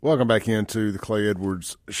Welcome back into the Clay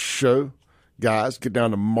Edwards Show. Guys, get down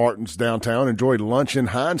to Martin's downtown. Enjoy lunch in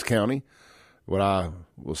Hinds County.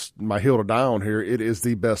 My hill to die on here, it is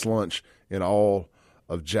the best lunch in all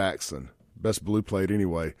of Jackson. Best blue plate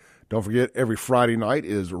anyway. Don't forget, every Friday night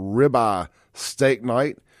is ribeye steak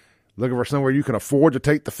night. Looking for somewhere you can afford to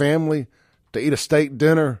take the family to eat a steak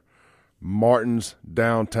dinner? Martin's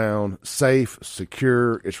downtown. Safe,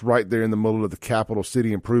 secure. It's right there in the middle of the Capital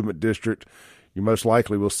City Improvement District. You most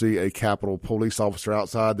likely will see a Capitol police officer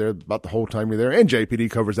outside there about the whole time you're there. And JPD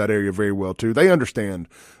covers that area very well, too. They understand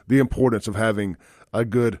the importance of having a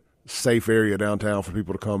good, safe area downtown for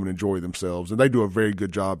people to come and enjoy themselves. And they do a very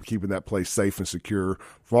good job keeping that place safe and secure.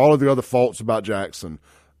 For all of the other faults about Jackson,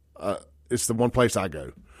 it's the one place I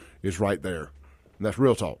go. It's right there. And that's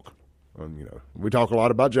real talk. We talk a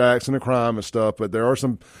lot about Jackson and crime and stuff, but there are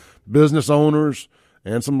some business owners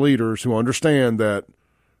and some leaders who understand that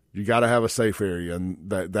you got to have a safe area, and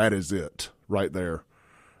that is it right there.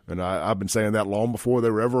 And I've been saying that long before they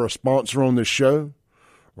were ever a sponsor on this show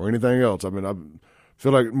or anything else. I mean, I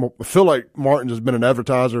feel like Martin's has been an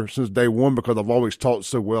advertiser since day one because I've always talked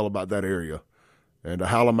so well about that area, and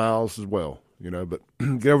Hallowell's as well. But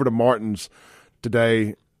get over to Martin's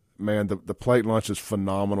today, man. The plate lunch is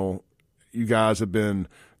phenomenal. You guys have been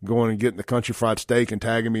going and getting the country fried steak and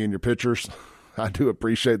tagging me in your pictures. I do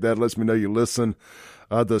appreciate that. It lets me know you listen.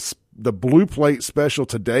 The blue plate special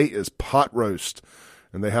today is pot roast,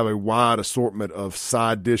 and they have a wide assortment of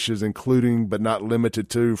side dishes, including but not limited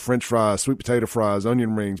to French fries, sweet potato fries,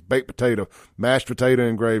 onion rings, baked potato, mashed potato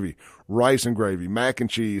and gravy, rice and gravy, mac and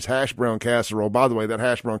cheese, hash brown casserole. By the way, that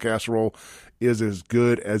hash brown casserole is as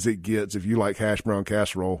good as it gets if you like hash brown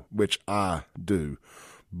casserole, which I do.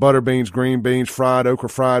 Butter beans, green beans, fried okra,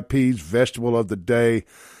 fried peas, vegetable of the day,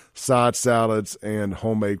 side salads, and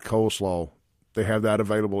homemade coleslaw. They have that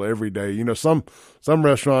available every day. Some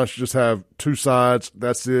restaurants just have two sides.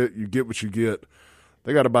 That's it. You get what you get.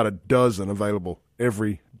 They got about a dozen available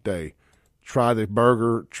every day. Try the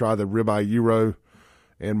burger, try the ribeye gyro,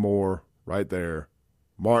 and more right there.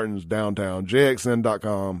 Martin's downtown,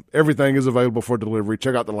 jxn.com. Everything is available for delivery.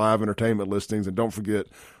 Check out the live entertainment listings, and don't forget,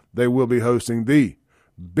 they will be hosting the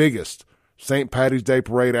biggest St. Patty's Day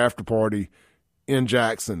Parade after party in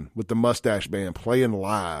Jackson with the Mustache Band playing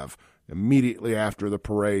live immediately after the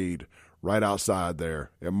parade right outside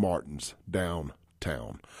there at Martin's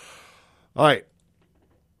downtown. All right.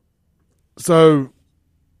 So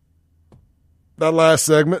that last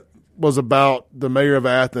segment was about the mayor of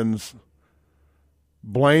Athens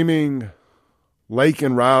blaming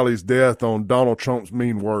Laken Riley's death on Donald Trump's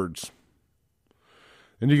mean words.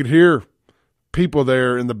 And you could hear people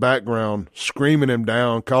there in the background screaming him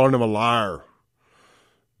down, calling him a liar,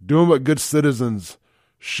 doing what good citizens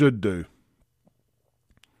should do.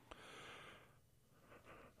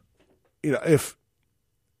 If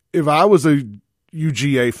I was a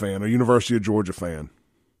UGA fan, a University of Georgia fan,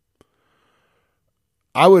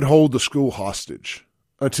 I would hold the school hostage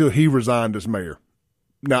until he resigned as mayor.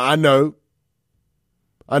 Now, I know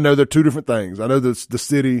they're two different things. I know that the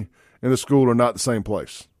city and the school are not the same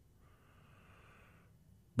place.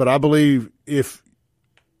 But I believe if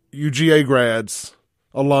UGA grads,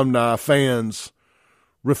 alumni, fans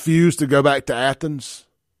refuse to go back to Athens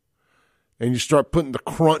and you start putting the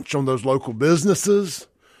crunch on those local businesses,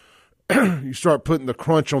 you start putting the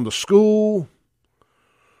crunch on the school,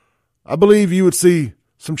 I believe you would see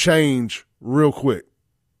some change real quick.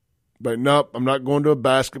 But nope, I'm not going to a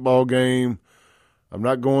basketball game. I'm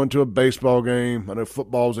not going to a baseball game. I know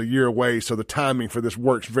football's a year away, so the timing for this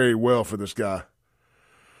works very well for this guy.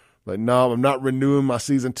 But no, I'm not renewing my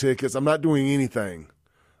season tickets. I'm not doing anything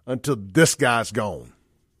until this guy's gone.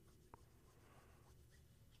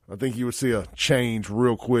 I think you would see a change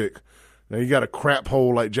real quick. Now, you got a crap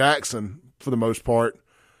hole like Jackson, for the most part.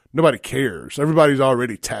 Nobody cares. Everybody's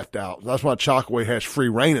already tapped out. That's why Chalkaway has free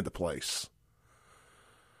reign at the place.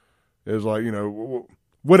 It's like,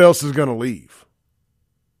 what else is going to leave?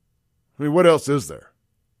 I mean, what else is there?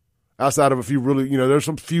 Outside of a few really, there's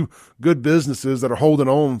some few good businesses that are holding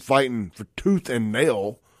on, fighting for tooth and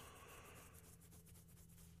nail.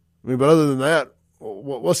 I mean, but other than that,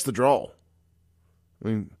 what's the draw? I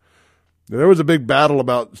mean, there was a big battle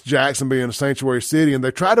about Jackson being a sanctuary city, and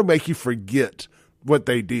they try to make you forget what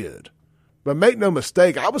they did. But make no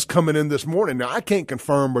mistake, I was coming in this morning. Now, I can't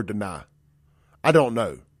confirm or deny. I don't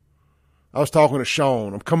know. I was talking to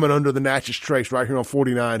Sean. I'm coming under the Natchez Trace right here on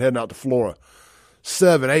 49, heading out to Flora.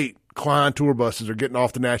 7, 8 Klein tour buses are getting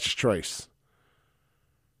off the Natchez Trace.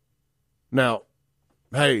 Now,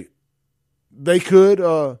 hey, they could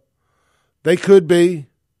be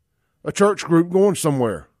a church group going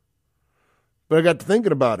somewhere. But I got to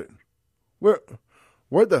thinking about it. Where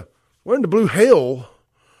in the blue hell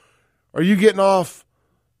are you getting off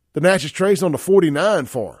the Natchez Trace on the 49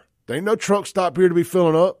 for? There ain't no truck stop here to be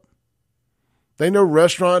filling up. There ain't no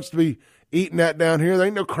restaurants to be eating at down here. There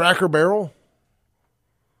ain't no Cracker Barrel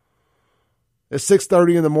at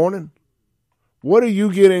 6:30 in the morning. What are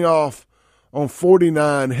you getting off on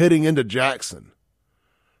 49 heading into Jackson?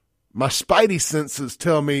 My spidey senses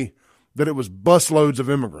tell me that it was busloads of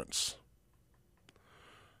immigrants.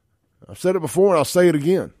 I've said it before and I'll say it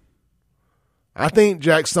again. I think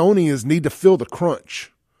Jacksonians need to feel the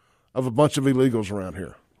crunch of a bunch of illegals around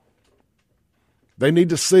here. They need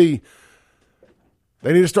to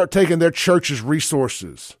start taking their church's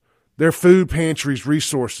resources, their food pantries'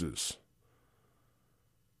 resources,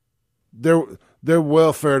 their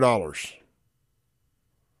welfare dollars.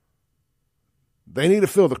 They need to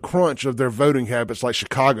feel the crunch of their voting habits like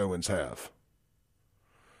Chicagoans have.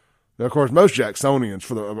 Now, of course, most Jacksonians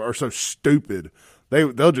are so stupid,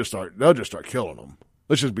 they'll just start killing them.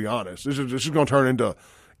 Let's just be honest. This is going to turn into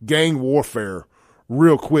gang warfare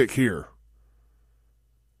real quick here.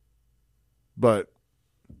 But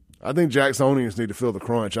I think Jacksonians need to feel the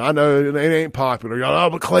crunch. I know it ain't popular. Y'all,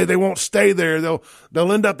 but Clay, they won't stay there. They'll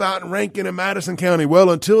end up out in Rankin and Madison County. Well,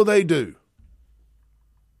 until they do,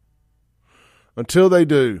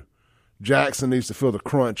 Jackson needs to feel the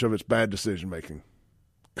crunch of its bad decision making.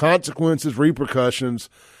 Consequences, repercussions.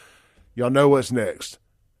 Y'all know what's next.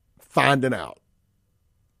 Finding out.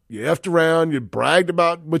 You effed around. You bragged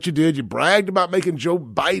about what you did. You bragged about making Joe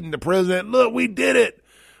Biden the president. Look, we did it.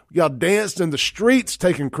 Y'all danced in the streets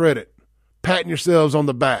taking credit, patting yourselves on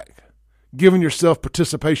the back, giving yourself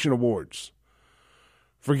participation awards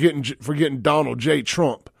for getting Donald J.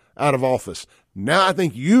 Trump out of office. Now I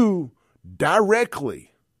think you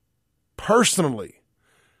directly, personally,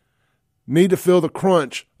 need to feel the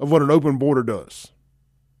crunch of what an open border does.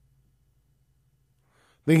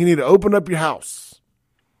 I think you need to open up your house.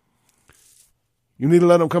 You need to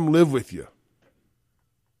let them come live with you.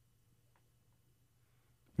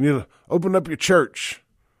 You need to open up your church.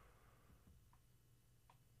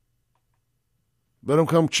 Let them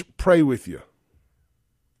come pray with you.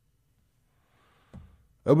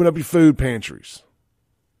 Open up your food pantries.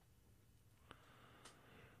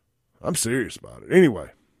 I'm serious about it.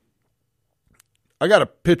 Anyway, I got a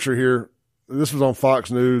picture here. This was on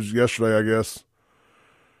Fox News yesterday, I guess.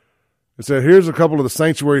 It said, here's a couple of the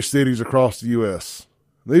sanctuary cities across the U.S.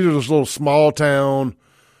 These are just little small town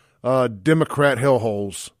Democrat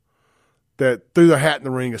hellholes that threw their hat in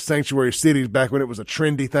the ring as sanctuary cities back when it was a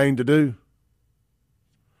trendy thing to do.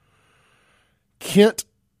 Kent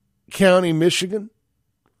County, Michigan,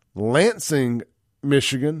 Lansing,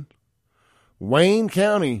 Michigan, Wayne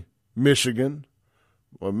County, Michigan.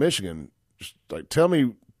 Well, Michigan, just like tell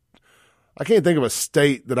me, I can't think of a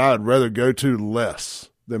state that I would rather go to less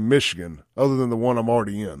than Michigan, other than the one I'm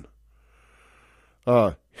already in.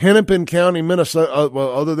 Hennepin County, Minnesota.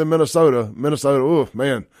 Well, other than Minnesota. Oh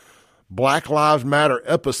man, Black Lives Matter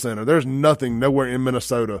epicenter. There's nothing nowhere in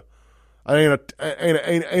Minnesota. Ain't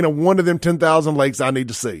a one of them 10,000 lakes I need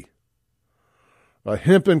to see.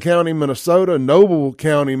 Hennepin County, Minnesota. Noble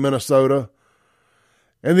County, Minnesota.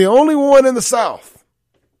 And the only one in the South,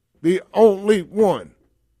 the only one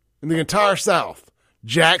in the entire South,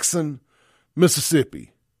 Jackson,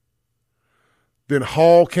 Mississippi. Then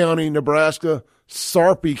Hall County, Nebraska,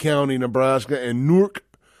 Sarpy County, Nebraska, and Newark,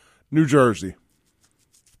 New Jersey.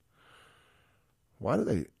 Why do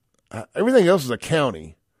they? Everything else is a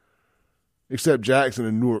county except Jackson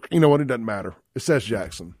and Newark. You know what? It doesn't matter. It says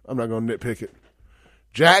Jackson. I'm not going to nitpick it.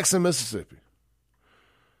 Jackson, Mississippi.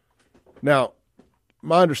 Now,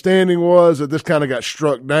 my understanding was that this kind of got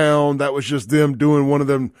struck down. That was just them doing one of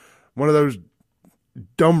those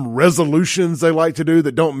dumb resolutions they like to do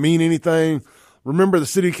that don't mean anything. Remember the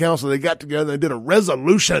city council, they got together and did a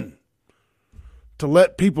resolution to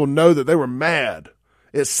let people know that they were mad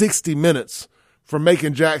at 60 Minutes for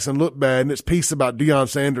making Jackson look bad and its piece about Deion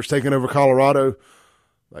Sanders taking over Colorado.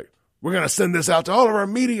 Like, we're going to send this out to all of our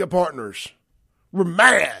media partners. We're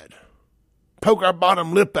mad. Poke our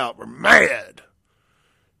bottom lip out. We're mad.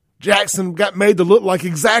 Jackson got made to look like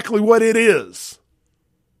exactly what it is.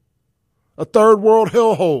 A third world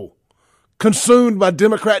hellhole consumed by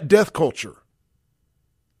Democrat death culture.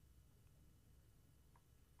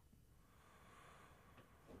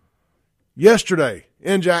 Yesterday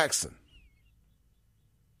in Jackson,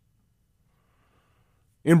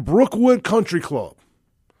 in Brookwood Country Club,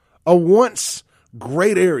 a once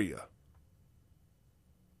great area,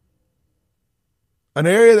 an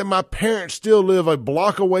area that my parents still live a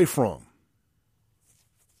block away from.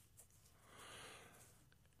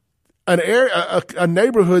 a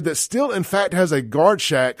neighborhood that still, in fact, has a guard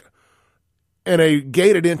shack and a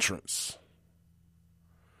gated entrance.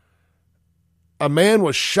 A man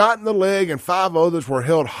was shot in the leg and 5 others were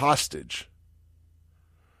held hostage.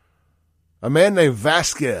 A man named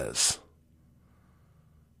Vasquez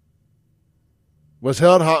was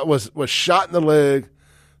shot in the leg.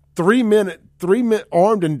 3 men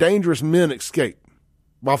armed and dangerous men escaped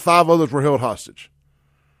while 5 others were held hostage.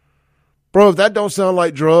 Bro, if that don't sound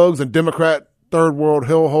like drugs and Democrat third world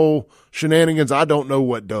hellhole shenanigans, I don't know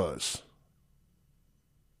what does.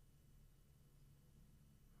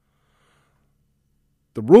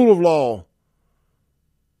 The rule of law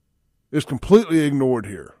is completely ignored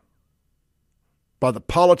here by the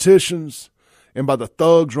politicians and by the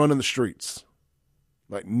thugs running the streets.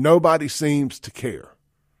 Like, nobody seems to care.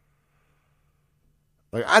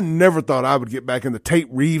 Like, I never thought I would get back in the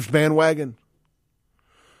Tate Reeves bandwagon.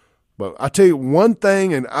 But I tell you one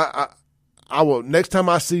thing, and I will, next time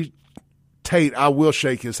I see Tate, I will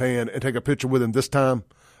shake his hand and take a picture with him this time.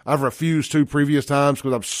 I've refused to previous times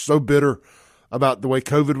because I'm so bitter about the way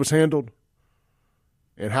COVID was handled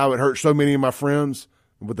and how it hurt so many of my friends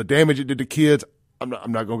and with the damage it did to kids. I'm not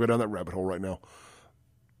going to go down that rabbit hole right now.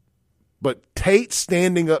 But Tate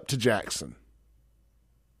standing up to Jackson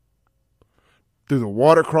through the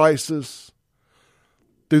water crisis,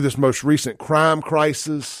 through this most recent crime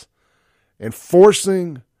crisis, and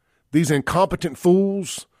forcing these incompetent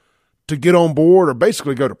fools to get on board or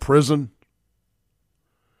basically go to prison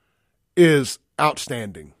is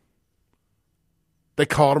outstanding. They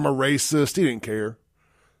called him a racist. He didn't care.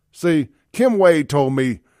 See, Kim Wade told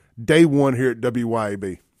me day one here at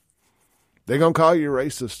WYAB, they're going to call you a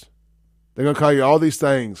racist. They're going to call you all these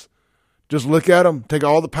things. Just look at them, take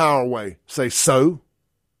all the power away. Say, so?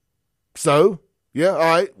 So? Yeah, all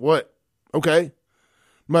right, what? Okay.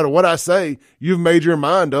 No matter what I say, you've made your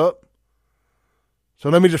mind up. So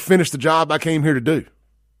let me just finish the job I came here to do.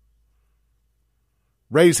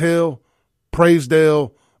 Raise hell, praise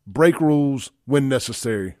Dale, break rules when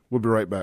necessary. We'll be right back.